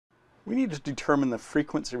We need to determine the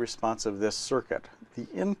frequency response of this circuit. The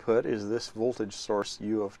input is this voltage source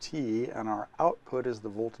U of t, and our output is the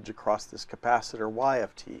voltage across this capacitor Y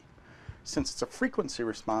of t. Since it's a frequency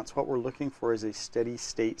response, what we're looking for is a steady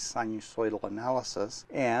state sinusoidal analysis,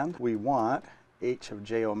 and we want h of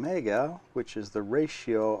j omega, which is the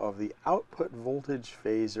ratio of the output voltage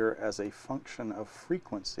phasor as a function of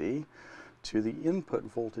frequency to the input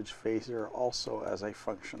voltage phasor also as a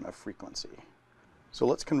function of frequency. So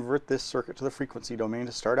let's convert this circuit to the frequency domain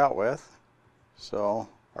to start out with. So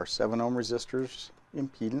our 7 ohm resistor's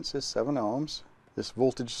impedance is 7 ohms. This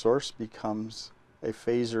voltage source becomes a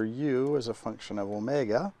phasor U as a function of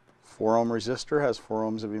omega. 4 ohm resistor has 4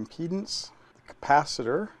 ohms of impedance. The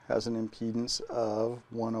capacitor has an impedance of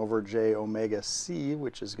 1 over j omega c,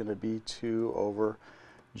 which is going to be 2 over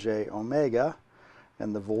j omega.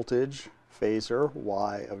 And the voltage phasor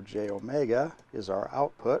Y of j omega is our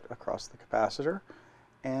output across the capacitor.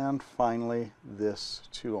 And finally, this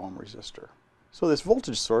 2 ohm resistor. So this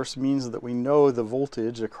voltage source means that we know the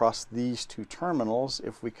voltage across these two terminals.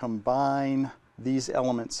 If we combine these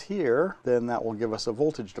elements here, then that will give us a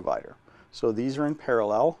voltage divider. So these are in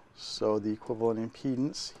parallel, so the equivalent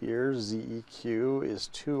impedance here, ZEQ, is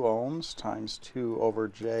 2 ohms times 2 over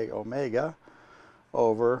j omega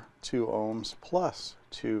over 2 ohms plus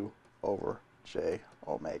 2 over j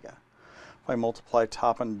omega. If I multiply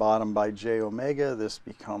top and bottom by j omega, this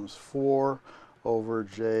becomes 4 over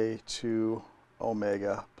j2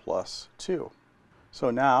 omega plus 2. So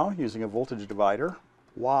now, using a voltage divider,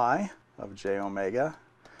 Y of j omega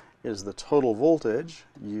is the total voltage,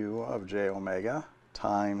 U of j omega,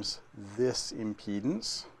 times this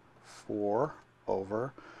impedance, 4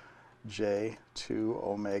 over j2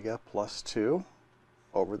 omega plus 2,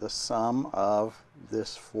 over the sum of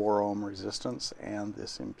this 4 ohm resistance and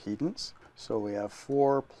this impedance. So we have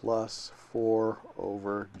 4 plus 4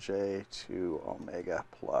 over j2 omega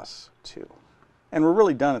plus 2. And we're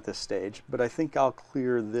really done at this stage, but I think I'll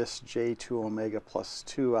clear this j2 omega plus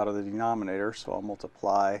 2 out of the denominator, so I'll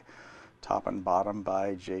multiply top and bottom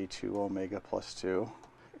by j2 omega plus 2,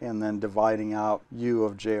 and then dividing out u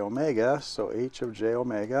of j omega, so h of j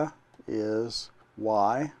omega is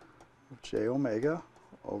y of j omega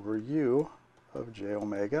over u of j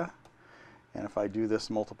omega. And if I do this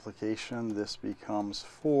multiplication, this becomes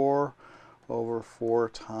 4 over 4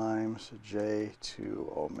 times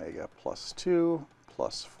j2 omega plus 2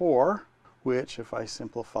 plus 4, which, if I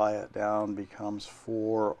simplify it down, becomes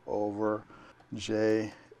 4 over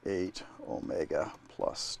j8 omega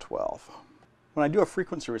plus 12. When I do a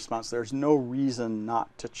frequency response, there's no reason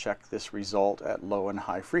not to check this result at low and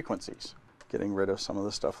high frequencies. Getting rid of some of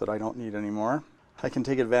the stuff that I don't need anymore. I can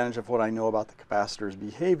take advantage of what I know about the capacitor's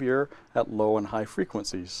behavior at low and high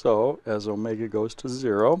frequencies. So as omega goes to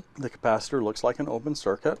 0, the capacitor looks like an open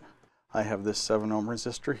circuit. I have this 7 ohm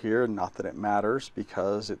resistor here, not that it matters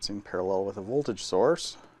because it's in parallel with a voltage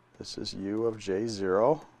source. This is U of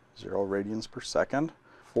J0, 0 radians per second.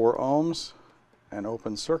 4 ohms, an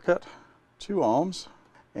open circuit, 2 ohms,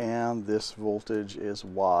 and this voltage is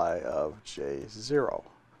Y of J0.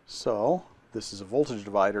 So this is a voltage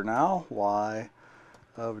divider now. Y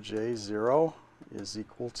of J0 is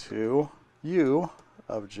equal to U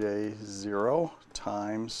of J0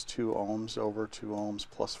 times 2 ohms over 2 ohms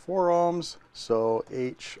plus 4 ohms. So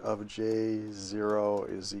H of J0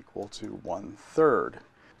 is equal to 1/3.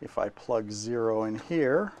 If I plug 0 in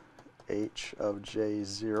here, H of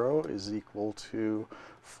J0 is equal to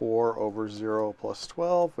 4 over 0 plus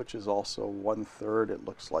 12, which is also 1/3. It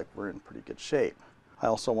looks like we're in pretty good shape. I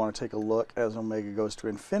also want to take a look as omega goes to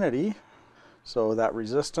infinity. So that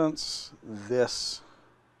resistance, this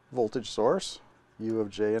voltage source, U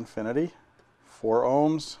of J infinity, 4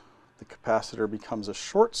 ohms. The capacitor becomes a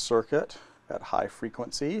short circuit at high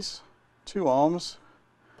frequencies, 2 ohms.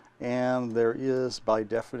 And there is, by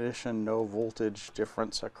definition, no voltage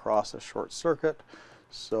difference across a short circuit.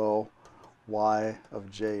 So Y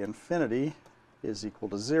of J infinity is equal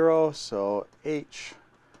to 0. So H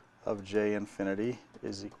of J infinity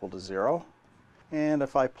is equal to 0. And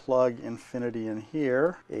if I plug infinity in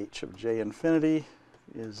here, H of J infinity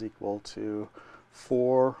is equal to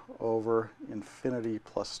 4 over infinity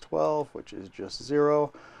plus 12, which is just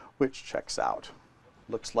 0, which checks out.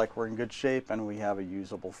 Looks like we're in good shape and we have a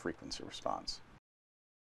usable frequency response.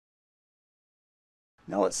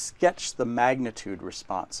 Now let's sketch the magnitude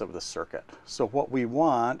response of the circuit. So what we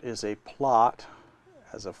want is a plot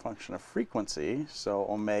as a function of frequency, so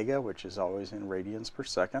omega, which is always in radians per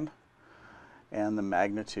second, and the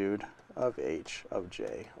magnitude of H of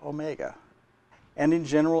J omega. And in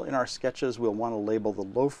general, in our sketches, we'll want to label the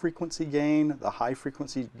low frequency gain, the high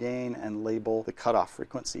frequency gain, and label the cutoff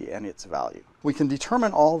frequency and its value. We can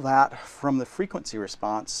determine all that from the frequency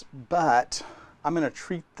response, but I'm going to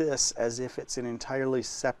treat this as if it's an entirely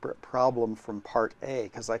separate problem from part A,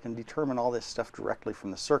 because I can determine all this stuff directly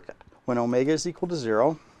from the circuit. When omega is equal to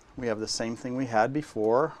 0, we have the same thing we had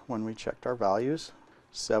before when we checked our values.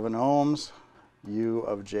 7 ohms, U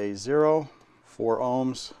of J0, 4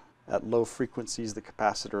 ohms. At low frequencies, the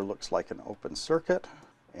capacitor looks like an open circuit,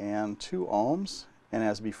 and 2 ohms. And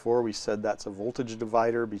as before, we said that's a voltage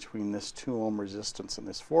divider between this 2 ohm resistance and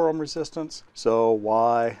this 4 ohm resistance. So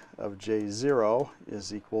Y of J0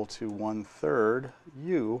 is equal to 1/3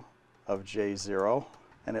 U of J0.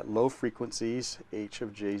 And at low frequencies, H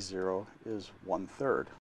of J0 is 1/3.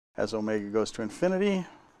 As omega goes to infinity,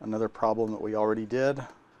 another problem that we already did,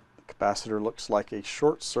 the capacitor looks like a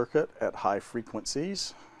short circuit at high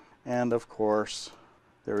frequencies. And of course,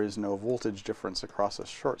 there is no voltage difference across a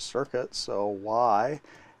short circuit, so Y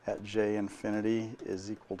at J infinity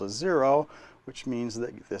is equal to 0, which means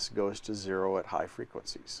that this goes to 0 at high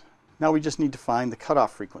frequencies. Now we just need to find the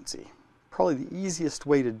cutoff frequency. Probably the easiest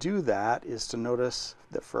way to do that is to notice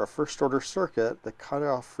that for a first order circuit, the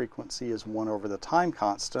cutoff frequency is 1 over the time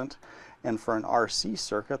constant, and for an RC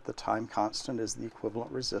circuit, the time constant is the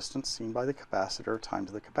equivalent resistance seen by the capacitor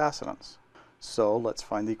times the capacitance. So let's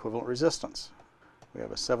find the equivalent resistance. We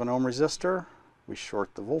have a 7 ohm resistor, we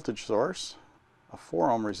short the voltage source, a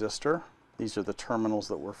 4 ohm resistor, these are the terminals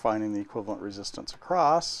that we're finding the equivalent resistance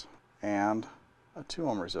across, and a 2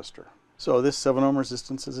 ohm resistor. So this 7 ohm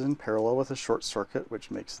resistance is in parallel with a short circuit,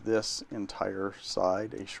 which makes this entire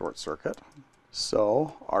side a short circuit.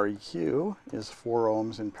 So Req is 4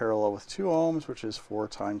 ohms in parallel with 2 ohms, which is 4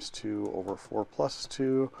 times 2 over 4 plus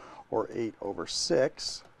 2, or 8 over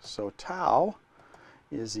 6. So tau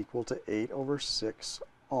is equal to 8 over 6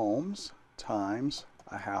 ohms times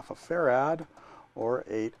a half a farad, or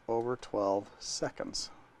 8 over 12 seconds.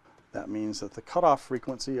 That means that the cutoff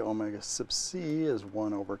frequency, omega sub c, is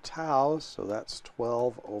 1 over tau, so that's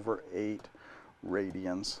 12 over 8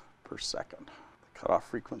 radians per second. The cutoff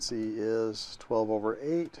frequency is 12 over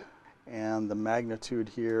 8, and the magnitude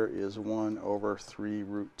here is 1 over 3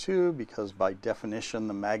 root 2, because by definition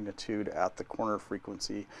the magnitude at the corner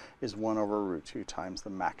frequency is 1 over root 2 times the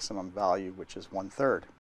maximum value, which is 1/3.